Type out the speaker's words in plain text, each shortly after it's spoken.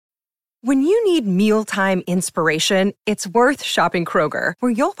When you need mealtime inspiration, it's worth shopping Kroger,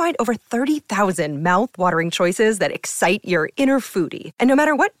 where you'll find over 30,000 mouth-watering choices that excite your inner foodie. And no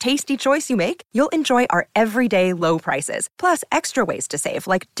matter what tasty choice you make, you'll enjoy our everyday low prices, plus extra ways to save,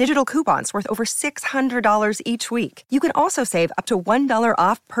 like digital coupons worth over $600 each week. You can also save up to $1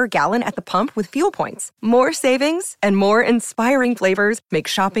 off per gallon at the pump with fuel points. More savings and more inspiring flavors make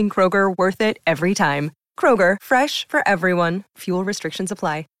shopping Kroger worth it every time. Kroger, fresh for everyone. Fuel restrictions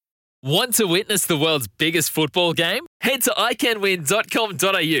apply. Want to witness the world's biggest football game? Head to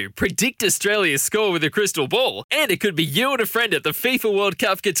iCanWin.com.au, predict Australia's score with a crystal ball, and it could be you and a friend at the FIFA World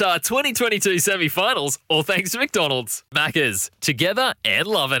Cup Qatar 2022 semi-finals, all thanks to McDonald's. Maccas, together and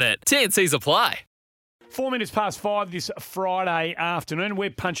loving it. TNCs apply. 4 minutes past 5 this Friday afternoon. We're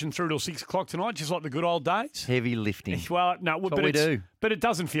punching through till 6 o'clock tonight, just like the good old days. Heavy lifting. Well, no, That's what we do. But it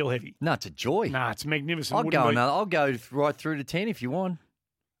doesn't feel heavy. No, it's a joy. No, it's magnificent. I'll go right through to 10 if you want.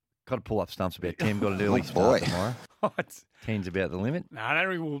 Got to pull up stumps about 10. Got an early start tomorrow. 10's about the limit. No, I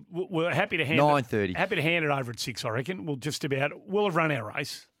don't think we're happy to hand 9:30. Happy to hand it over at 6, I reckon. We'll have run our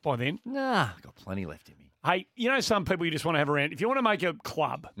race by then. Nah, got plenty left in me. Hey, some people you just want to have around. If you want to make a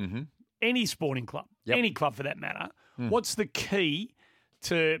club, any sporting club, any club for that matter, what's the key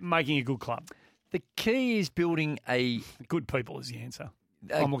to making a good club? The key is building a... Good people is the answer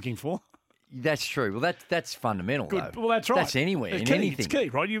I'm looking for. That's true. Well, that's fundamental, good, though. Well, that's right. That's anywhere, in key. anything. It's key,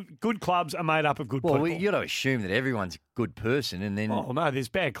 right? Good clubs are made up of good people. Well, you've got to assume that everyone's a good person and then... Oh, no, there's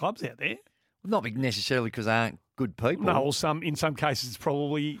bad clubs out there. Not necessarily because they aren't good people. No, well, in some cases it's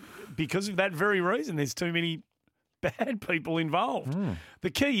probably because of that very reason. There's too many bad people involved. The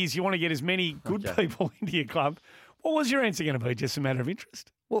key is you want to get as many good people into your club. What was your answer going to be? Just a matter of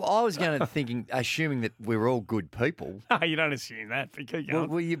interest? Well, I was going to assuming that we're all good people. No, you don't assume that. But keep going.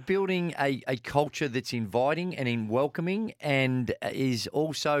 Well, you're building a culture that's inviting and welcoming and is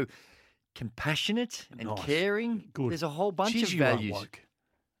also compassionate and caring. Good. There's a whole bunch of you are values. woke.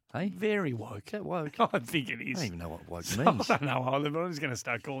 Hey? Very woke. Is that woke? I think it is. I don't even know what woke means. I don't know either, but I'm just going to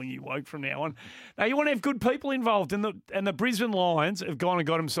start calling you woke from now on. Now, you want to have good people involved, and the Brisbane Lions have gone and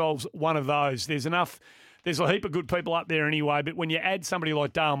got themselves one of those. There's a heap of good people up there anyway, but when you add somebody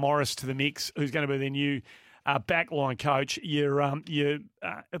like Dale Morris to the mix, who's going to be their new backline coach, you're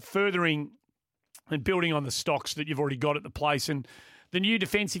furthering and building on the stocks that you've already got at the place. And the new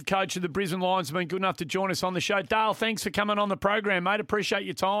defensive coach of the Brisbane Lions has been good enough to join us on the show. Dale, thanks for coming on the program, mate. Appreciate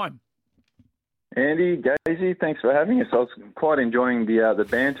your time. Andy, Gazy, thanks for having us. I was quite enjoying the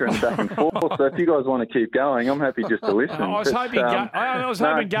banter and back and forth. So if you guys want to keep going, I'm happy just to listen. I was hoping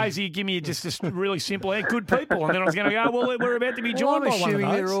Gazy would give me just a really simple, good people, and then I was going to go, well, we're about to be joined by one of assuming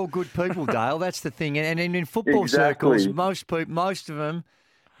those. they're all good people, Dale. That's the thing. And in football circles, most of them,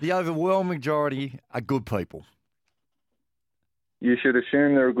 the overwhelming majority, are good people. You should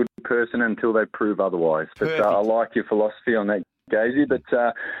assume they're a good person until they prove otherwise. But I like your philosophy on that, Gazy. But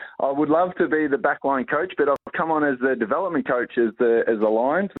I would love to be the backline coach, but I've come on as the development coach as the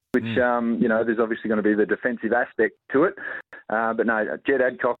Lions, which there's obviously going to be the defensive aspect to it. But no, Jed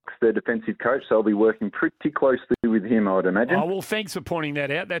Adcock's the defensive coach, so I'll be working pretty closely with him, I would imagine. Oh, well, thanks for pointing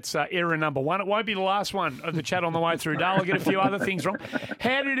that out. That's error number one. It won't be the last one of the chat on the way through, Dale. I'll get a few other things wrong.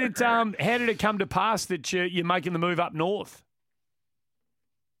 How did it come to pass that you're making the move up north?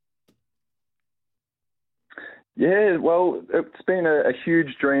 Yeah, well, it's been a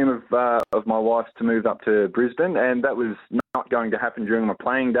huge dream of my wife's to move up to Brisbane, and that was not going to happen during my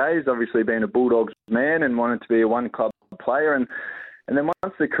playing days. Obviously, being a Bulldogs man and wanted to be a one-club player, and then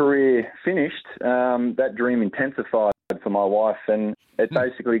once the career finished, that dream intensified for my wife, and it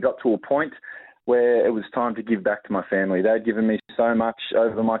basically got to a point where it was time to give back to my family. They'd given me so much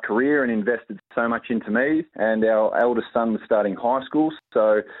over my career and invested so much into me, and our eldest son was starting high school,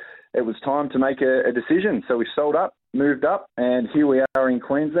 so it was time to make a decision. So we sold up, moved up, and here we are in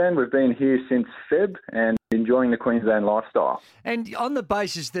Queensland. We've been here since Feb and enjoying the Queensland lifestyle. And on the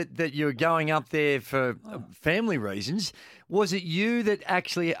basis that you were going up there for family reasons, was it you that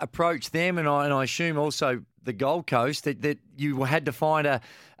actually approached them, and I assume also the Gold Coast, that you had to find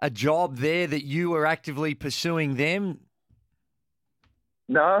a job there, that you were actively pursuing them?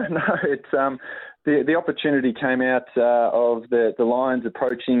 No, it's the opportunity came out of the Lions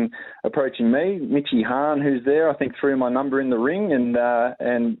approaching me. Mitchie Hahn, who's there, I think threw my number in the ring, and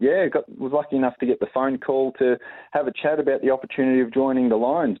was lucky enough to get the phone call to have a chat about the opportunity of joining the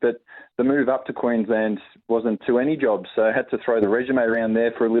Lions. But the move up to Queensland wasn't to any job, so I had to throw the resume around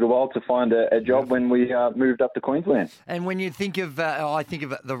there for a little while to find a job when we moved up to Queensland. And when you think of, I think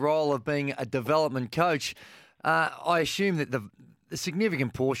of the role of being a development coach, I assume that the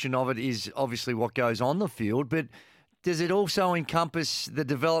significant portion of it is obviously what goes on the field, but does it also encompass the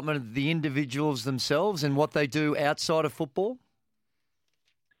development of the individuals themselves and what they do outside of football?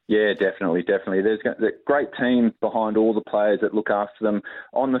 Yeah, definitely. There's a great team behind all the players that look after them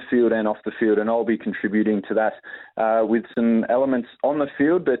on the field and off the field, and I'll be contributing to that with some elements on the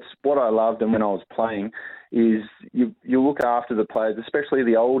field. But what I loved and when I was playing is you look after the players, especially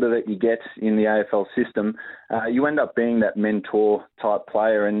the older that you get in the AFL system. You end up being that mentor type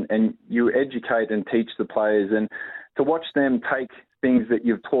player, and you educate and teach the players, and to watch them take things that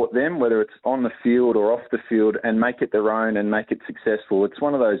you've taught them, whether it's on the field or off the field, and make it their own and make it successful. It's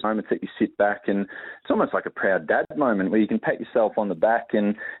one of those moments that you sit back and it's almost like a proud dad moment where you can pat yourself on the back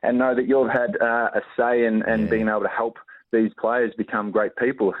and know that you've had a say and being able to help these players become great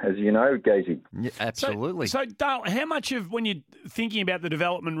people, as you know, Gazy. Yeah, absolutely. So Dale, how much of, when you're thinking about the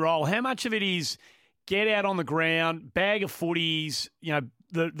development role, how much of it is get out on the ground, bag of footies,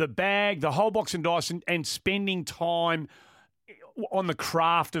 the bag, the whole box and dice, and spending time on the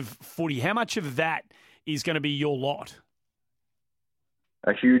craft of footy? How much of that is going to be your lot?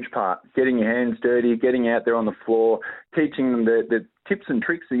 A huge part. Getting your hands dirty, getting out there on the floor, teaching them the tips and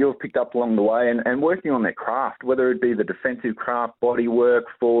tricks that you've picked up along the way, and working on their craft, whether it be the defensive craft, body work,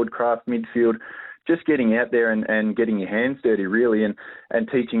 forward craft, midfield. Just getting out there and getting your hands dirty, really, and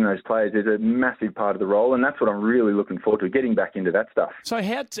teaching those players is a massive part of the role, and that's what I'm really looking forward to, getting back into that stuff. So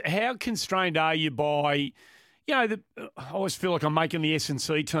how constrained are you by... I always feel like I'm making the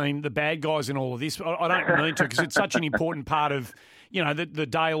S&C team the bad guys in all of this. I don't mean to, because it's such an important part of, the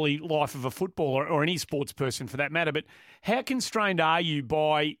daily life of a footballer or any sports person for that matter. But how constrained are you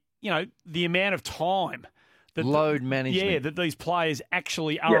by, the amount of time that load management? Yeah, that these players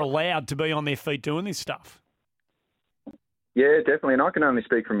actually are allowed to be on their feet doing this stuff. Yeah, definitely. And I can only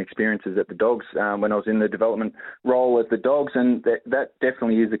speak from experiences at the Dogs when I was in the development role at the Dogs, and that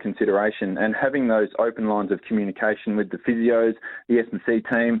definitely is a consideration. And having those open lines of communication with the physios, the S&C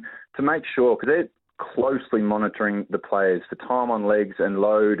team, to make sure, because they're closely monitoring the players for time on legs and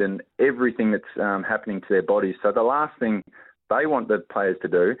load and everything that's happening to their bodies. So the last thing they want the players to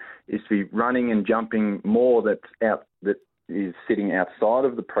do is to be running and jumping more that is sitting outside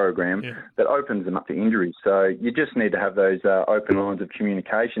of the program that opens them up to injuries. So you just need to have those open lines of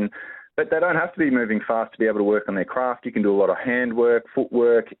communication. But they don't have to be moving fast to be able to work on their craft. You can do a lot of handwork,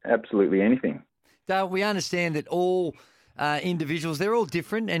 footwork, absolutely anything. Dale, we understand that all individuals, they're all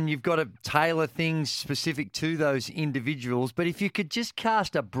different, and you've got to tailor things specific to those individuals. But if you could just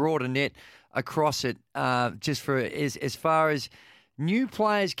cast a broader net across it, just for as far as new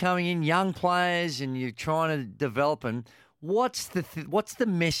players coming in, young players, and you're trying to develop them, what's the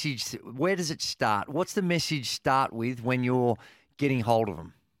message? Where does it start? What's the message start with when you're getting hold of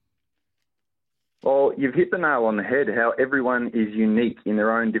them? Well, you've hit the nail on the head, how everyone is unique in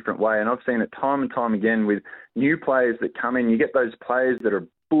their own different way. And I've seen it time and time again with new players that come in. You get those players that are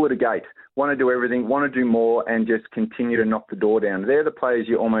bull at a gate, want to do everything, want to do more, and just continue to knock the door down. They're the players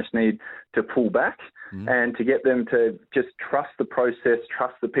you almost need to pull back and to get them to just trust the process,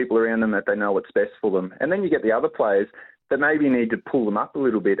 trust the people around them, that they know what's best for them. And then you get the other players that maybe need to pull them up a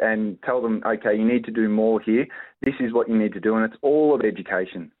little bit and tell them, okay, you need to do more here. This is what you need to do. And it's all of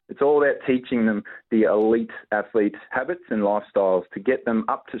education. It's all about teaching them the elite athlete habits and lifestyles to get them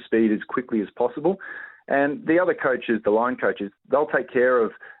up to speed as quickly as possible. And the other coaches, the line coaches, they'll take care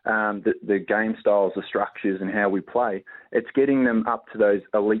of the game styles, the structures and how we play. It's getting them up to those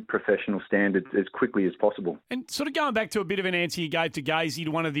elite professional standards as quickly as possible. And sort of going back to a bit of an answer you gave to Gazy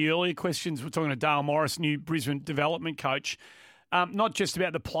to one of the earlier questions, we're talking to Dale Morris, new Brisbane development coach, not just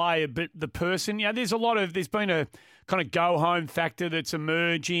about the player but the person. There's been a kind of go-home factor that's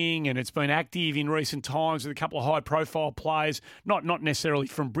emerging, and it's been active in recent times with a couple of high-profile players, not necessarily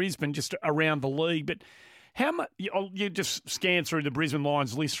from Brisbane, just around the league. But how much you just scan through the Brisbane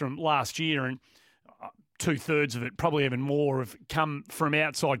Lions list from last year, and 2/3 of it, probably even more, have come from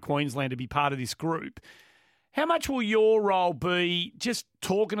outside Queensland to be part of this group. How much will your role be just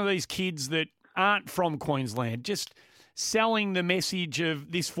talking to these kids that aren't from Queensland, just selling the message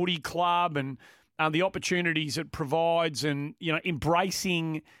of this footy club and the opportunities it provides, and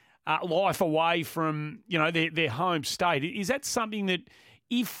embracing life away from their home state? Is that something that,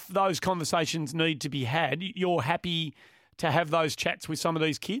 if those conversations need to be had, you're happy to have those chats with some of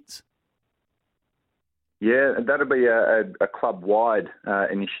these kids? Yeah, that'll be a club-wide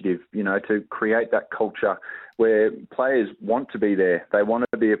initiative, to create that culture where players want to be there, they want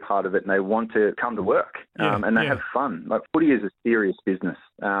to be a part of it, and they want to come to work, and they have fun. Like, footy is a serious business,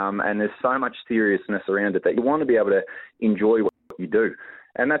 and there's so much seriousness around it that you want to be able to enjoy what you do.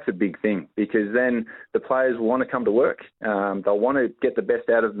 And that's a big thing, because then the players will want to come to work. They'll want to get the best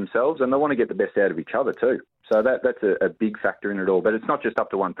out of themselves, and they'll want to get the best out of each other too. So that's a big factor in it all. But it's not just up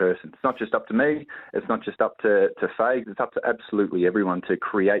to one person. It's not just up to me. It's not just up to Fags. It's up to absolutely everyone to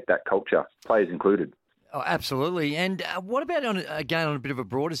create that culture, players included. Oh, absolutely. And what about, on a bit of a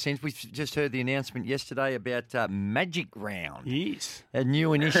broader sense, we just heard the announcement yesterday about Magic Round. Yes. A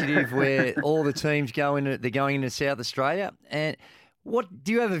new initiative where all the teams they're going into South Australia. And what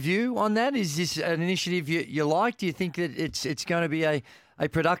do you have a view on that? Is this an initiative you like? Do you think that it's going to be a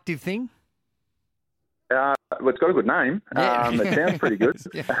productive thing? Well, it's got a good name. Yeah. It sounds pretty good.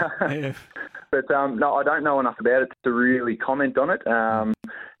 Yeah. But no, I don't know enough about it to really comment on it.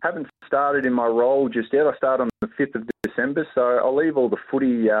 Haven't started in my role just yet. I start on the 5th of December, so I'll leave all the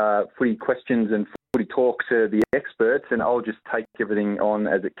footy questions and footy talk to the experts, and I'll just take everything on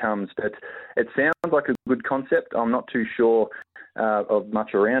as it comes. But it sounds like a good concept. I'm not too sure of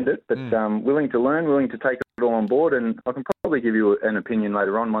much around it, but willing to learn, willing to take it all on board, and I can probably give you an opinion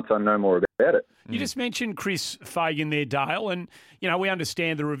later on once I know more about it. You just mentioned Chris Fagan there, Dale, and we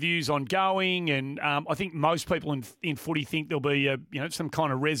understand the review's ongoing, and I think most people in footy think there'll be some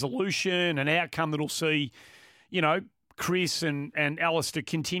kind of resolution, an outcome that'll see, Chris and Alistair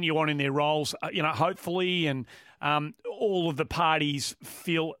continue on in their roles, hopefully, and all of the parties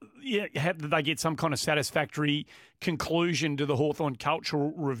feel that they get some kind of satisfactory conclusion to the Hawthorn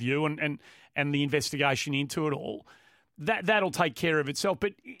Cultural Review and the investigation into it all. That'll take care of itself.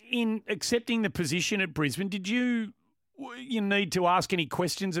 But in accepting the position at Brisbane, did you need to ask any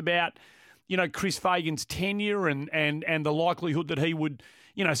questions about, Chris Fagan's tenure and the likelihood that he would,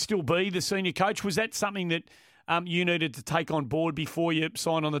 still be the senior coach? Was that something that you needed to take on board before you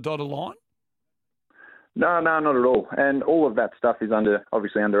signed on the dotted line? No, not at all. And all of that stuff is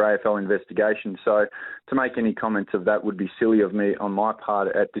obviously under AFL investigation. So to make any comments of that would be silly of me on my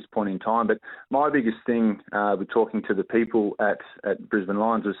part at this point in time. But my biggest thing with talking to the people at Brisbane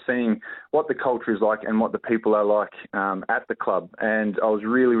Lions was seeing what the culture is like and what the people are like at the club. And I was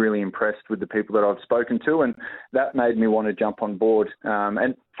really, really impressed with the people that I've spoken to, and that made me want to jump on board.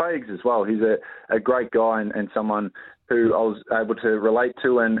 And Fags as well. He's a great guy and someone who I was able to relate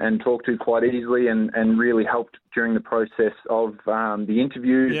to and talk to quite easily and really helped during the process of the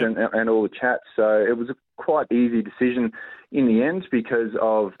interviews and all the chats. So it was a quite easy decision in the end because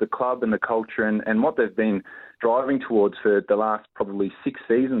of the club and the culture and what they've been driving towards for the last probably 6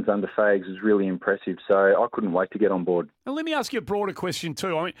 seasons under Fags is really impressive. So I couldn't wait to get on board. And let me ask you a broader question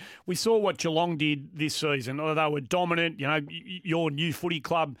too. I mean, we saw what Geelong did this season. They were dominant. Your new footy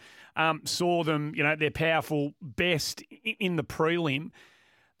club saw them, at their powerful best in the prelim.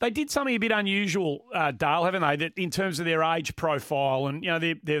 They did something a bit unusual, Dale, haven't they? That in terms of their age profile, and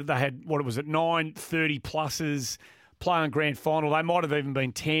they had 9 30-pluses playing grand final. They might have even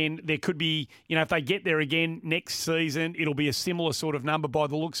been 10. There could be, if they get there again next season, it'll be a similar sort of number by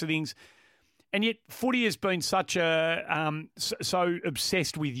the looks of things. And yet, footy has been such so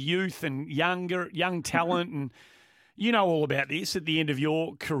obsessed with youth and young talent, and you know all about this at the end of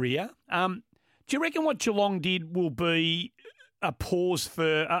your career. Do you reckon what Geelong did will be a pause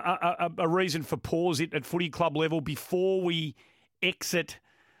for a reason for pause at footy club level before we exit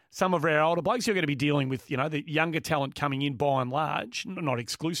some of our older blokes? You're going to be dealing with, the younger talent coming in by and large, not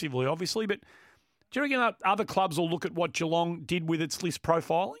exclusively, obviously, but do you reckon that other clubs will look at what Geelong did with its list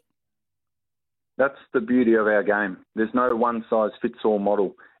profiling? That's the beauty of our game. There's no one-size-fits-all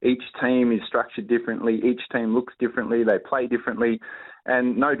model. Each team is structured differently. Each team looks differently. They play differently.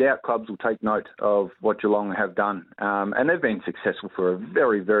 And no doubt clubs will take note of what Geelong have done. And they've been successful for a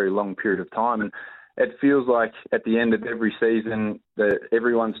very, very long period of time. And it feels like at the end of every season that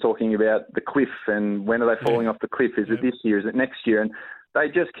everyone's talking about the cliff and when are they falling off the cliff? Is it this year? Is it next year? And they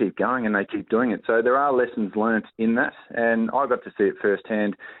just keep going and they keep doing it. So there are lessons learnt in that. And I got to see it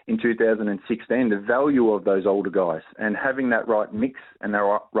firsthand in 2016, the value of those older guys and having that right mix and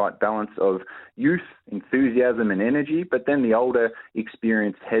that right balance of youth, enthusiasm and energy, but then the older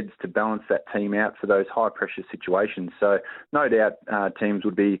experienced heads to balance that team out for those high pressure situations. So no doubt teams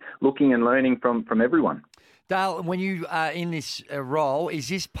would be looking and learning from everyone. Dale, when you are in this role, is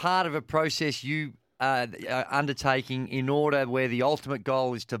this part of a process you undertaking in order where the ultimate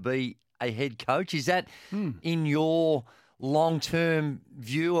goal is to be a head coach? Is that in your long-term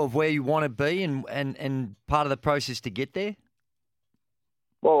view of where you want to be and part of the process to get there?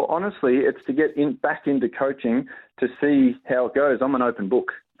 Well, honestly, it's to get back into coaching to see how it goes. I'm an open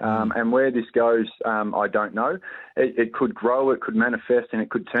book. And where this goes, I don't know. It could grow, it could manifest, and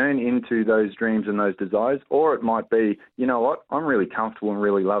it could turn into those dreams and those desires. Or it might be, you know what, I'm really comfortable and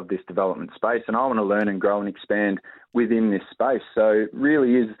really love this development space, and I want to learn and grow and expand within this space. So it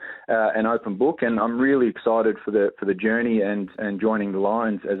really is an open book, and I'm really excited for the journey and joining the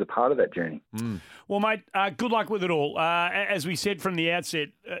Lions as a part of that journey. Well, mate, good luck with it all. As we said from the outset,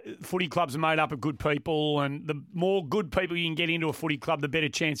 footy clubs are made up of good people, and the more good people you can get into a footy club, the better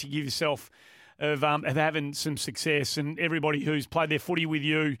chance you give yourself of having some success. And everybody who's played their footy with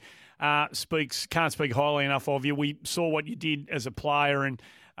you can't speak highly enough of you. We saw what you did as a player, and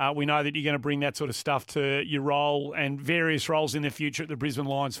we know that you're going to bring that sort of stuff to your role and various roles in the future at the Brisbane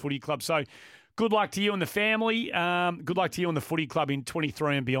Lions Footy Club. So good luck to you and the family. Good luck to you and the footy club in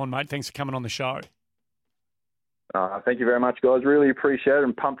 23 and beyond, mate. Thanks for coming on the show. Thank you very much, guys. Really appreciate it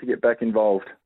and pumped to get back involved.